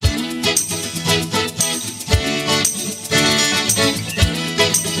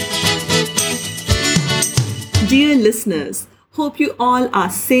listeners. Hope you all are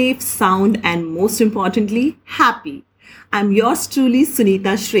safe, sound, and most importantly, happy. I'm yours truly,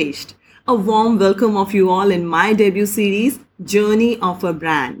 Sunita Shresht. A warm welcome of you all in my debut series, Journey of a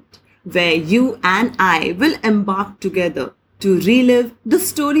Brand, where you and I will embark together to relive the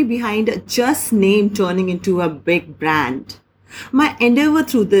story behind a just name turning into a big brand. My endeavor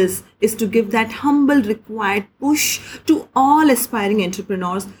through this is to give that humble required push to all aspiring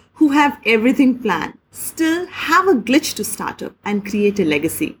entrepreneurs who have everything planned, still have a glitch to start up and create a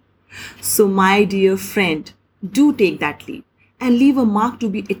legacy. So, my dear friend, do take that leap and leave a mark to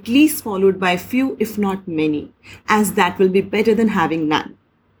be at least followed by few, if not many, as that will be better than having none.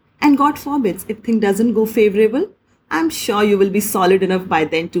 And God forbids, if thing doesn't go favorable, I'm sure you will be solid enough by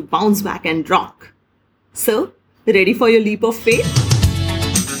then to bounce back and rock. So, ready for your leap of faith?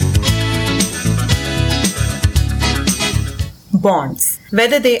 Bonds,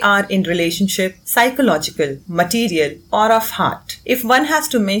 whether they are in relationship, psychological, material, or of heart. If one has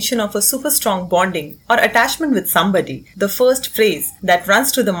to mention of a super strong bonding or attachment with somebody, the first phrase that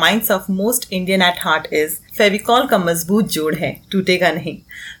runs to the minds of most Indian at heart is Fevicol का मजबूत जोड़ है, टूटेगा नहीं.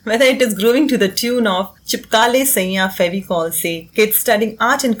 Whether it is growing to the tune of चिपका ले सैया फेविकॉल से, kids studying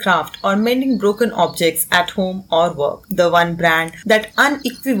art and craft or mending broken objects at home or work, the one brand that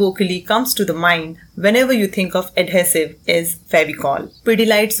unequivocally comes to the mind whenever you think of adhesive is Fevicol.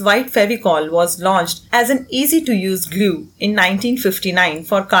 Pidilite's white Fevicol was launched as an easy-to-use glue in 1959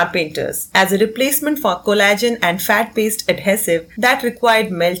 for carpenters as a replacement for collagen and fat-based adhesive that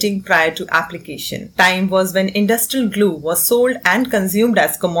required melting prior to application. Time was when industrial glue was sold and consumed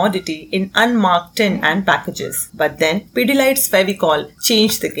as commodity in unmarked tin and packages. But then, Pidilite's Fevicol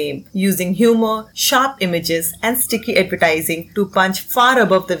changed the game, using humor, sharp images, and sticky advertising to punch far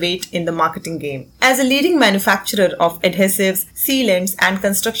above the weight in the marketing game. As a leading manufacturer of adhesives, sealants, and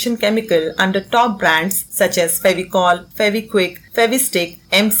construction chemical under top brands such as Fevicol, Fevikwik, Fevistick,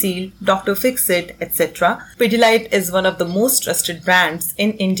 M-Seal, Dr. Fixit, etc., Pidilite is one of the most trusted brands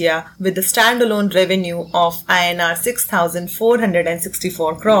in India with a standalone revenue of INR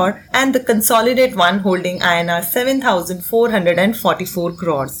 6,464 crore and the consolidated one holding INR 7,444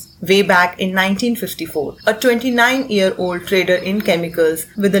 crores. Way back in 1954, a 29-year-old trader in chemicals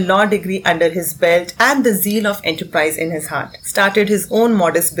with a law degree under his belt and the zeal of enterprise in his heart started his own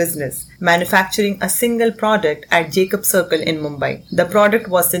modest business, manufacturing a single product at Jacob Circle in Mumbai. The product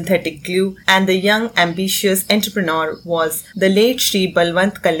was synthetic glue and the young ambitious entrepreneur was the late Shri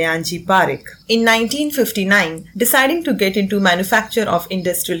Balwant Kalyanji Parekh. In 1959, deciding to get into manufacture of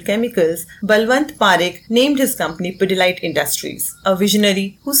industrial chemicals, Balwant Parekh named his company Pidilite Industries. A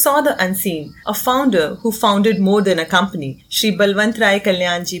visionary who saw the unseen, a founder who founded more than a company, Shri Balwant Rai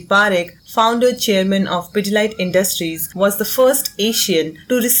Kalyanji Parekh, founder chairman of Pidilite Industries, was the first Asian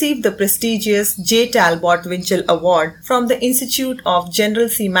to receive the prestigious J. Talbot Winchell Award from the Institute of General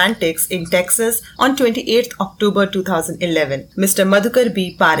Semantics in Texas on 28 October 2011. Mr. Madhukar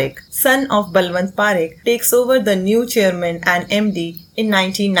B. Parekh, son of Balwant Parekh, takes over the new chairman and MD in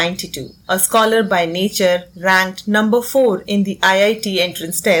 1992. A scholar by nature, ranked number 4 in the IIT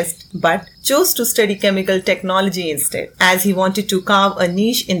entrance test, but chose to study chemical technology instead, as he wanted to carve a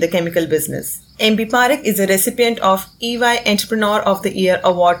niche in the chemical business. MB Parekh is a recipient of EY Entrepreneur of the Year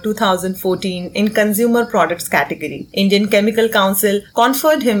Award 2014 in Consumer Products category. Indian Chemical Council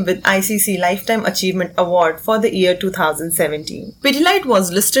conferred him with ICC Lifetime Achievement Award for the year 2017. Pidilite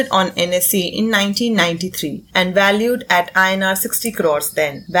was listed on NSE in 1993 and valued at INR 60 crores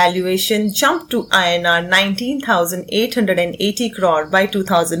then. Valuation jumped to INR 19,880 crore by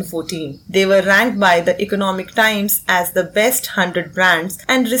 2014. They were ranked by the Economic Times as the best 100 brands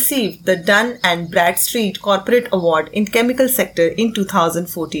and received the Dun and Bradstreet Corporate Award in Chemical Sector in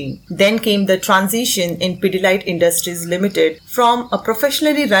 2014. Then came the transition in Pidilite Industries Limited from a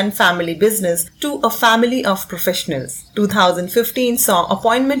professionally run family business to a family of professionals. 2015 saw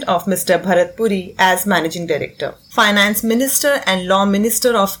appointment of Mr. Bharat Puri as Managing Director. Finance Minister and Law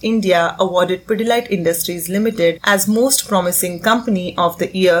Minister of India awarded Pidilite Industries Limited as Most Promising Company of the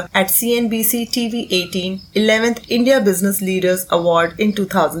Year at CNBC TV 18 11th India Business Leaders Award in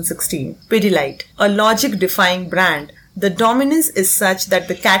 2016. Pidilite, a logic-defying brand. The dominance is such that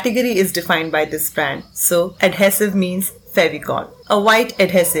the category is defined by this brand. So, adhesive means Fevicol, a white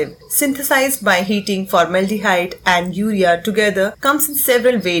adhesive synthesized by heating formaldehyde and urea together, comes in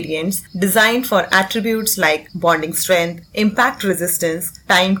several variants designed for attributes like bonding strength, impact resistance,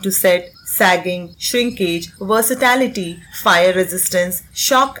 time to set, sagging, shrinkage, versatility, fire resistance,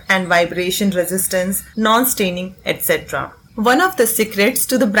 shock and vibration resistance, non-staining, etc. One of the secrets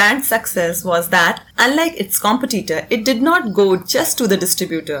to the brand's success was that, unlike its competitor, it did not go just to the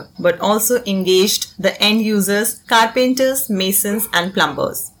distributor, but also engaged the end users, carpenters, masons, and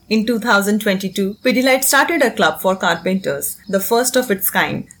plumbers. In 2022, Pidilite started a club for carpenters, the first of its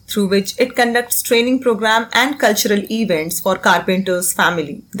kind, through which it conducts training program and cultural events for carpenters'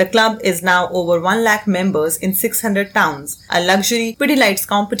 family. The club is now over 1 lakh members in 600 towns, a luxury Pidilite's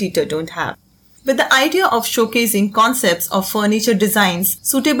competitor don't have. With the idea of showcasing concepts of furniture designs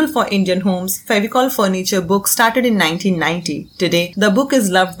suitable for Indian homes, Fevicol Furniture book started in 1990. Today, the book is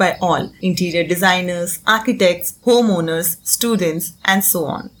loved by all: interior designers, architects, homeowners, students, and so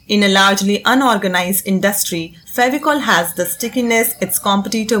on. In a largely unorganized industry, Fevicol has the stickiness its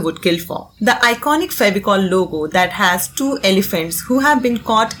competitor would kill for. The iconic Fevicol logo that has two elephants who have been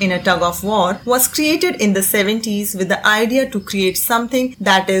caught in a tug of war was created in the 70s with the idea to create something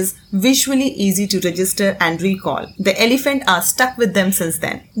that is visually easy to register and recall. The elephant are stuck with them since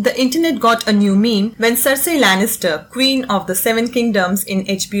then. The internet got a new meme when Cersei Lannister, Queen of the Seven Kingdoms in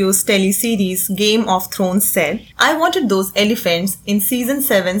HBO's teleseries Game of Thrones, said, "I wanted those elephants in season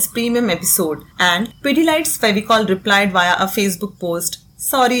 7's premium episode," and Pidilite's Fevicol replied via a Facebook post,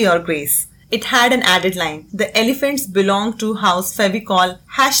 "Sorry, Your Grace." It had an added line, "The elephants belong to House Fevicol,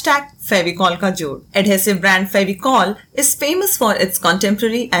 #Fevicol ka jod." Adhesive brand Fevicol is famous for its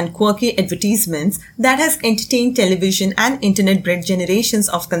contemporary and quirky advertisements that has entertained television and internet-bred generations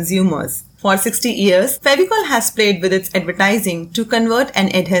of consumers. For 60 years, Fevicol has played with its advertising to convert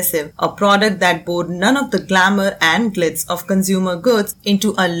an adhesive, a product that bore none of the glamour and glitz of consumer goods,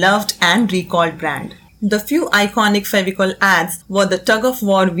 into a loved and recalled brand. The few iconic Fevicol ads were the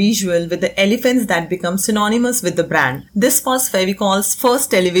tug-of-war visual with the elephants that become synonymous with the brand. This was Fevicol's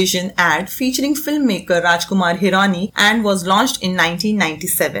first television ad featuring filmmaker Rajkumar Hirani and was launched in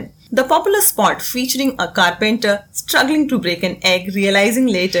 1997. The popular spot featuring a carpenter struggling to break an egg, realizing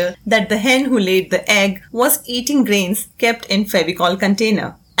later that the hen who laid the egg was eating grains kept in Fevicol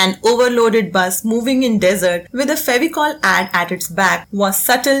container. An overloaded bus moving in desert with a Fevicol ad at its back was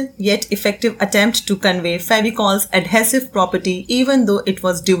subtle yet effective attempt to convey Fevicol's adhesive property even though it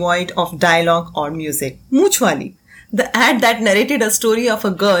was devoid of dialogue or music. Muchwali, the ad that narrated a story of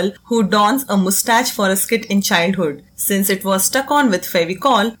a girl who dons a mustache for a skit in childhood. Since it was stuck on with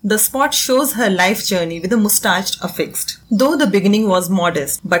Fevicol, the spot shows her life journey with a mustache affixed. Though the beginning was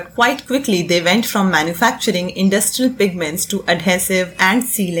modest, but quite quickly they went from manufacturing industrial pigments to adhesive and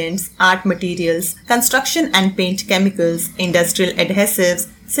sealants, art materials, construction and paint chemicals, industrial adhesives,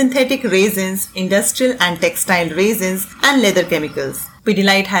 synthetic resins, industrial and textile resins, and leather chemicals.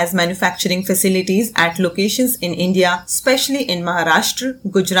 Pidilite has manufacturing facilities at locations in India, especially in Maharashtra,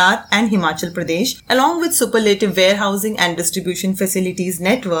 Gujarat and Himachal Pradesh, along with superlative warehousing and distribution facilities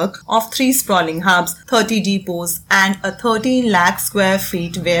network of 3 sprawling hubs, 30 depots and a 13 lakh square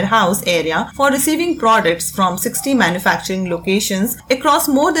feet warehouse area for receiving products from 60 manufacturing locations across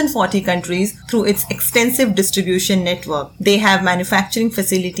more than 40 countries through its extensive distribution network. They have manufacturing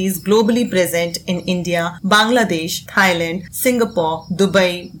facilities globally present in India, Bangladesh, Thailand, Singapore,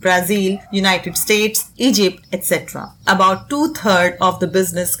 Dubai, Brazil, United States, Egypt, etc. About 2/3 of the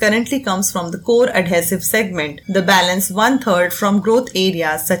business currently comes from the core adhesive segment, the balance 1/3 from growth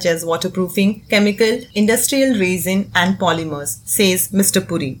areas such as waterproofing, chemical, industrial resin and polymers, says Mr.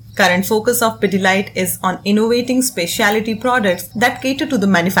 Puri. Current focus of Pidilite is on innovating specialty products that cater to the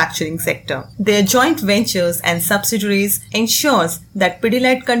manufacturing sector. Their joint ventures and subsidiaries ensures that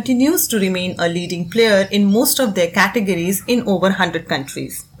Pidilite continues to remain a leading player in most of their categories in over 100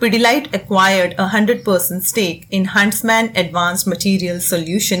 countries. Pidilite acquired a 100% stake in Huntsman Advanced Materials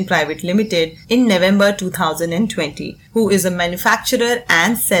Solution Private Limited in November 2020, who is a manufacturer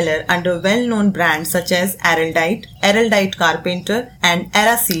and seller under well-known brands such as Araldite Carpenter and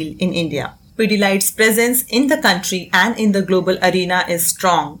Araseal in India. Pidilite's presence in the country and in the global arena is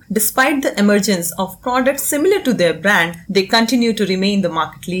strong. Despite the emergence of products similar to their brand, they continue to remain the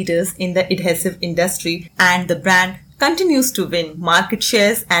market leaders in the adhesive industry, and the brand continues to win market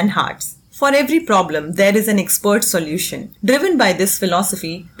shares and hearts. For every problem, there is an expert solution. Driven by this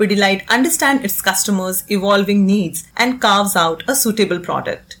philosophy, Pidilite understands its customers' evolving needs and carves out a suitable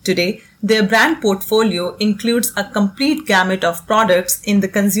product. Today, their brand portfolio includes a complete gamut of products in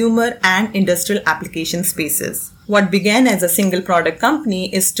the consumer and industrial application spaces. What began as a single product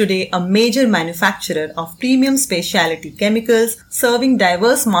company is today a major manufacturer of premium specialty chemicals serving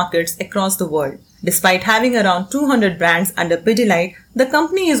diverse markets across the world. Despite having around 200 brands under Pidilite, the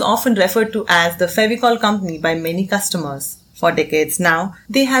company is often referred to as the Fevicol company by many customers. For decades now,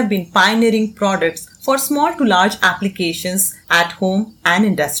 they have been pioneering products for small to large applications at home and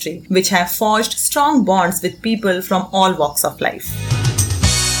industry, which have forged strong bonds with people from all walks of life.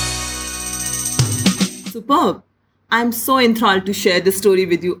 Superb! I'm so enthralled to share this story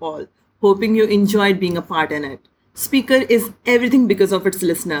with you all, hoping you enjoyed being a part in it. Speaker is everything because of its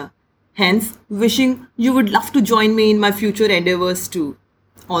listener. Hence, wishing you would love to join me in my future endeavors too.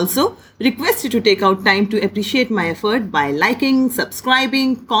 Also, request you to take out time to appreciate my effort by liking,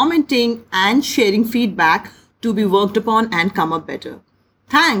 subscribing, commenting, and sharing feedback to be worked upon and come up better.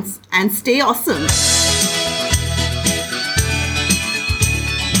 Thanks and stay awesome.